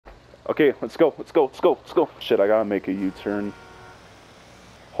Okay, let's go, let's go, let's go, let's go. Shit, I gotta make a U-turn.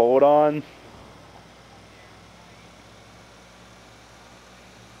 Hold on.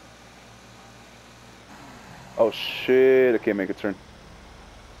 Oh shit, I can't make a turn.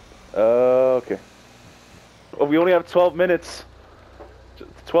 Okay. Oh, we only have 12 minutes.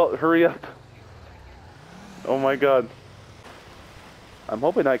 12, hurry up. Oh my god. I'm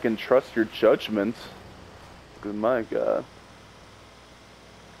hoping I can trust your judgment. Good my god.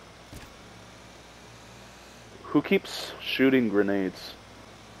 Who keeps shooting grenades?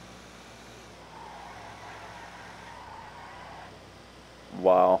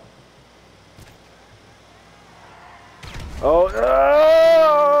 Wow. Oh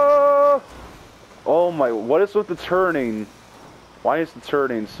no! Oh my, what is with the turning? Why is the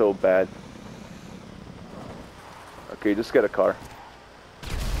turning so bad? Okay, just get a car.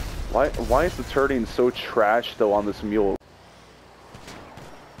 Why is the turning so trash though on this mule?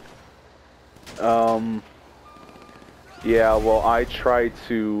 Yeah, well I tried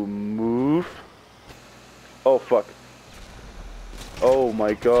to move. Oh fuck. Oh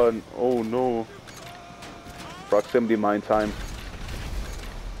my god. Oh no. Proximity mine time.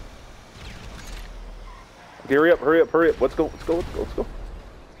 Okay, hurry up, hurry up, hurry up. Let's go, let's go, let's go, let's go.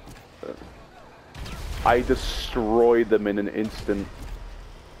 I destroyed them in an instant.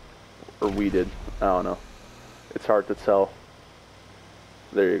 Or we did. I don't know. It's hard to tell.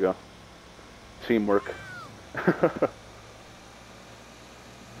 There you go. Teamwork.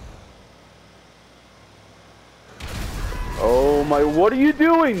 Oh my, what are you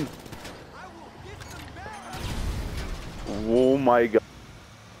doing? Oh my god.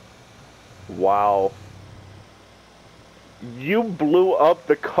 Wow. You blew up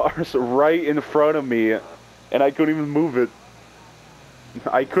the cars right in front of me, and I couldn't even move it.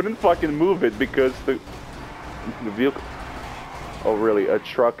 I couldn't fucking move it because the vehicle... Oh really, a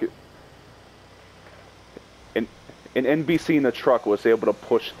truck... An NBC in the truck was able to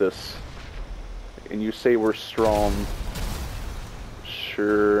push this. And you say we're strong.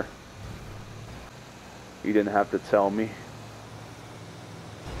 Sure. You didn't have to tell me.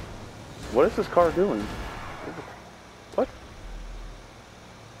 What is this car doing? What?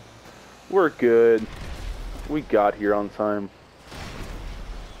 We're good. We got here on time.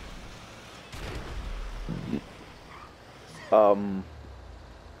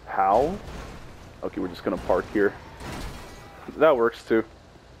 How? Okay, we're just gonna park here. That works too.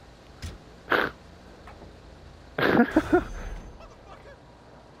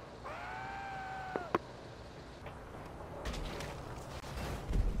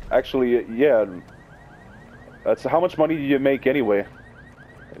 Actually, yeah. That's how much money do you make anyway?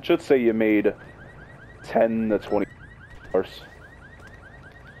 It should say you made 10 to 20 dollars.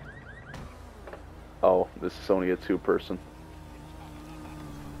 Oh, this is only a 2-person.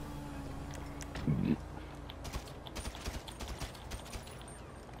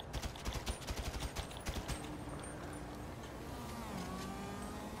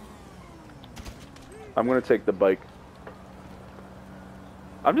 I'm gonna take the bike.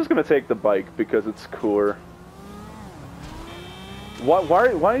 I'm just gonna take the bike because it's cooler. Why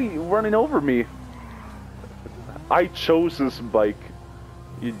are you running over me? I chose this bike,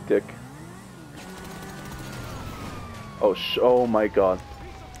 you dick. Oh oh my god.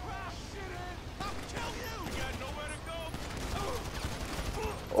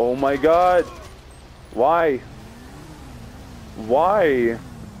 Oh my god. Why? Why?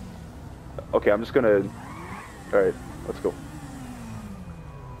 Okay, I'm just gonna... Alright, let's go.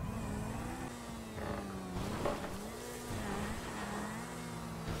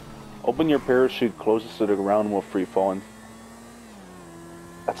 Open your parachute closest to the ground while free falling.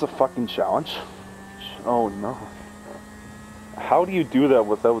 That's a fucking challenge. Oh no. How do you do that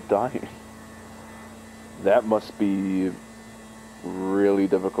without dying? That must be really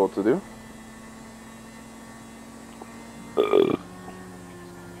difficult to do.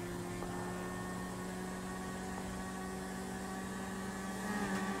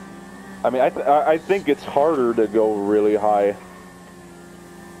 I mean, I think it's harder to go really high.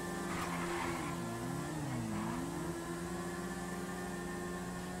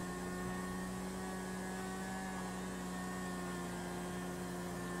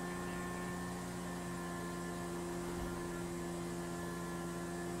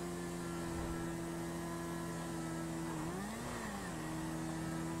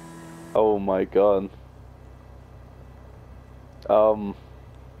 Oh my god.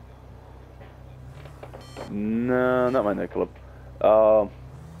 No, not my nightclub.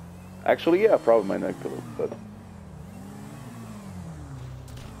 Actually, yeah, probably my nightclub, but...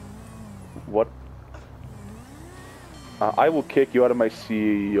 What? I will kick you out of my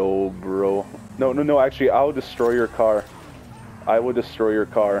CEO, bro. No, no, no, actually, I'll destroy your car. I will destroy your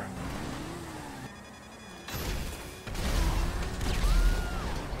car.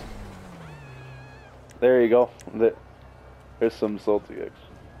 There you go. There's some salty eggs.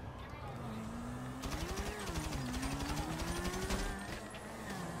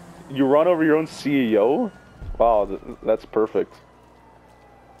 You run over your own CEO? Wow, that's perfect.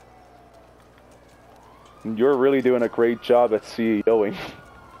 You're really doing a great job at CEOing.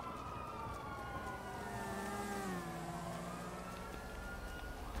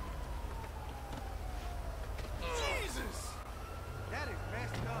 Jesus! That is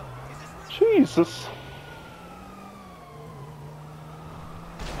messed up. Jesus.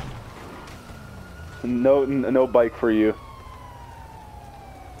 No bike for you.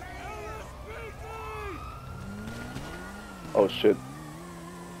 Oh shit.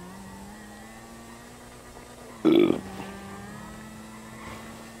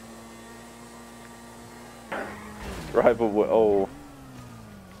 Drive away. Oh.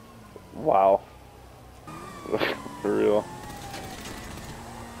 Wow. For real.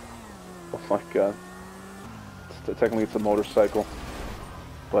 Oh my god. Technically it's a motorcycle.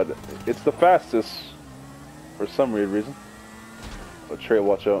 But it's the fastest. For some weird reason. But Trey,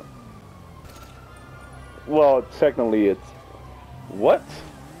 watch out. Well, technically it's... What?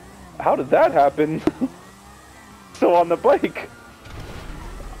 How did that happen? Still on the bike.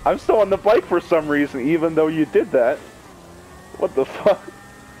 I'm still on the bike for some reason, even though you did that. What the fuck?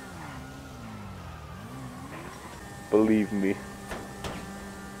 Believe me.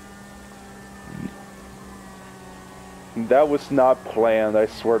 That was not planned, I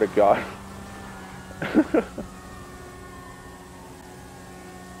swear to God.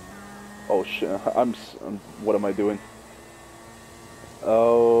 Oh shit, what am I doing?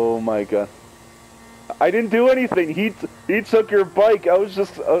 Oh my god. I didn't do anything. He took your bike. I was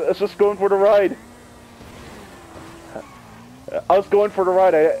just going for the ride. I was going for the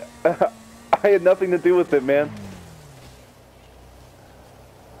ride. I had nothing to do with it, man.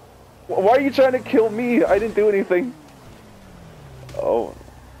 Why are you trying to kill me? I didn't do anything. Oh,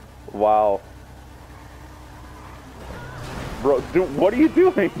 wow. Bro, dude, what are you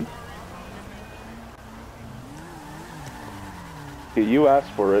doing? Okay, you asked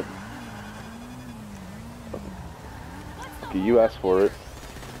for it. Okay, you asked for it.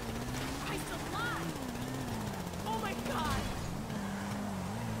 Oh my god.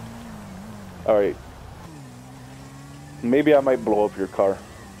 Alright. Maybe I might blow up your car.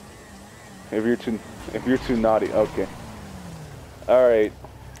 If you're too naughty. Okay. Alright.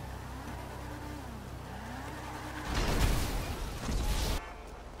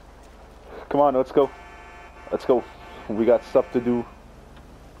 Come on, let's go. Let's go. We got stuff to do.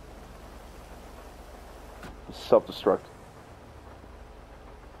 Self-destruct.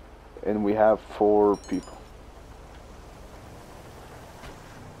 And we have 4 people.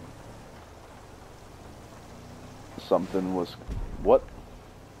 Something was... What?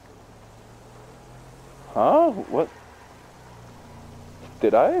 Huh? What?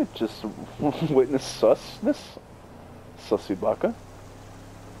 Did I just witness susness? Sussy baka?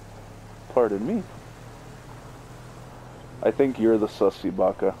 Pardon me. I think you're the sussy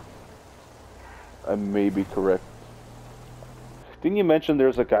baka. I may be correct. Didn't you mention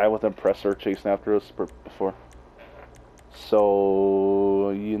there's a guy with an oppressor chasing after us before? So,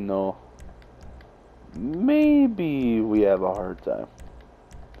 you know, maybe we have a hard time.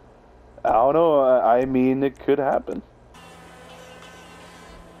 I don't know, I mean, it could happen.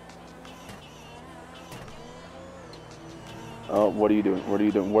 Oh, what are you doing? What are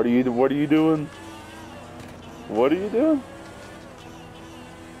you doing? What are you doing? What are you doing? What are you doing?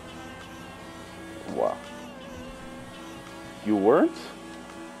 Wow. You weren't?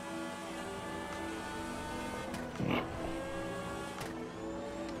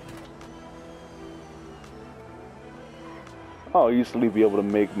 I'll easily be able to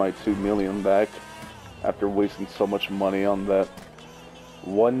make my 2 million back after wasting so much money on that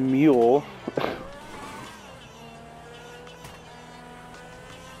one mule.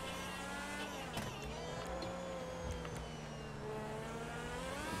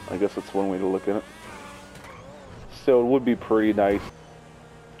 I guess that's one way to look at it. So it would be pretty nice.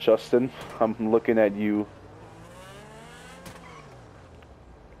 Justin, I'm looking at you.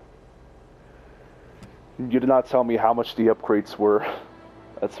 You did not tell me how much the upgrades were.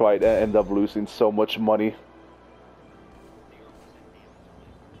 That's why I ended up losing so much money.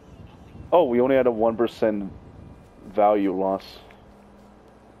 Oh, we only had a 1% value loss.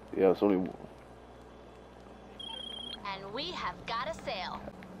 Yeah, it's only... And we have got a sale.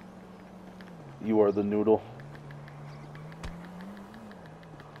 You are the noodle.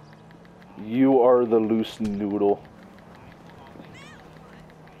 You are the loose noodle.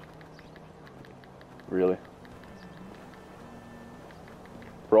 Really?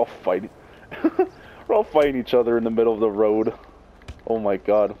 We're all fighting. We're all fighting each other in the middle of the road. Oh my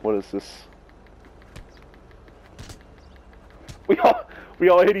god, what is this? We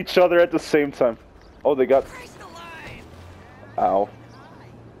all hit each other at the same time. Oh, they got... Ow.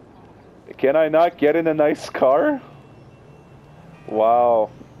 Can I not get in a nice car? Wow.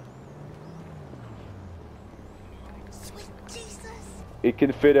 Sweet Jesus. It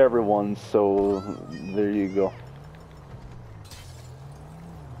can fit everyone, so there you go.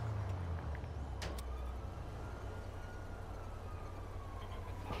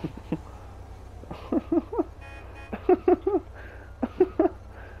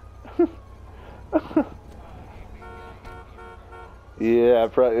 Yeah,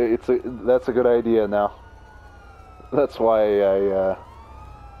 that's a good idea now. That's why I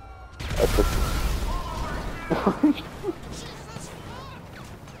took...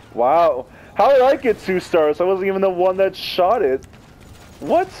 Wow, how did I get 2 stars? I wasn't even the one that shot it.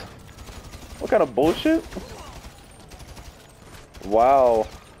 What? What kind of bullshit? Wow,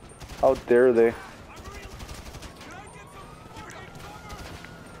 how dare they?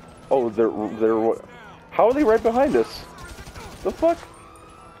 Oh, they're how are they right behind us? The fuck?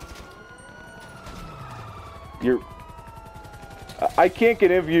 I can't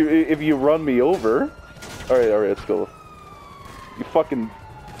get in if you run me over. Alright, let's go. You fucking...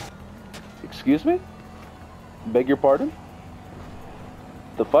 Excuse me? Beg your pardon?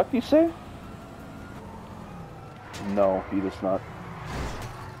 The fuck you say? No, he does not.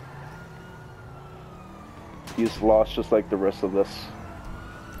 He's lost just like the rest of us.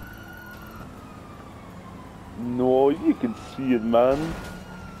 No, you can see it, man.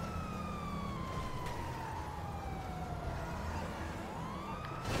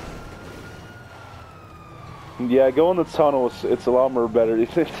 Yeah, go in the tunnels. It's a lot more better.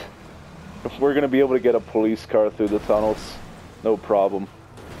 If we're gonna be able to get a police car through the tunnels, no problem.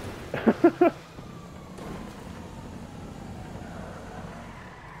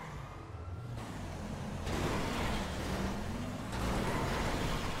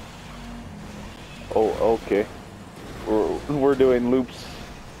 Oh, okay. We're doing loops.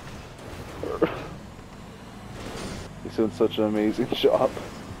 He's doing such an amazing job.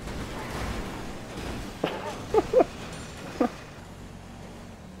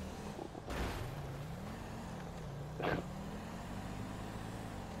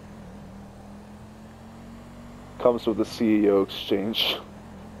 Comes with the CEO exchange.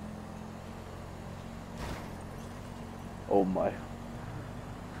 Oh my.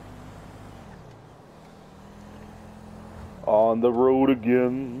 On the road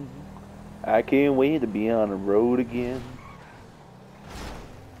again. I can't wait to be on the road again.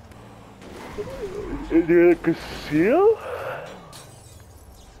 Is there a casino?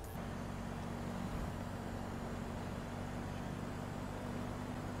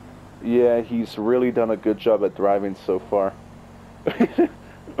 Yeah, he's really done a good job at driving so far.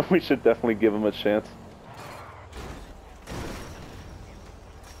 We should definitely give him a chance.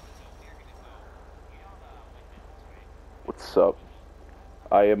 What's up?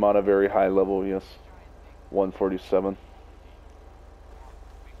 I am on a very high level, yes. 147.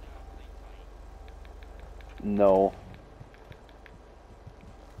 No.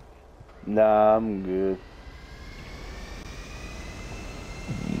 Nah, I'm good.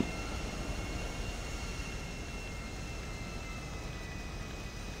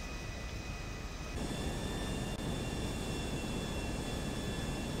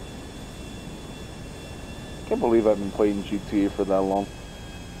 I can't believe I've been playing GTA for that long.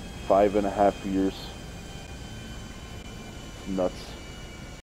 5.5 years.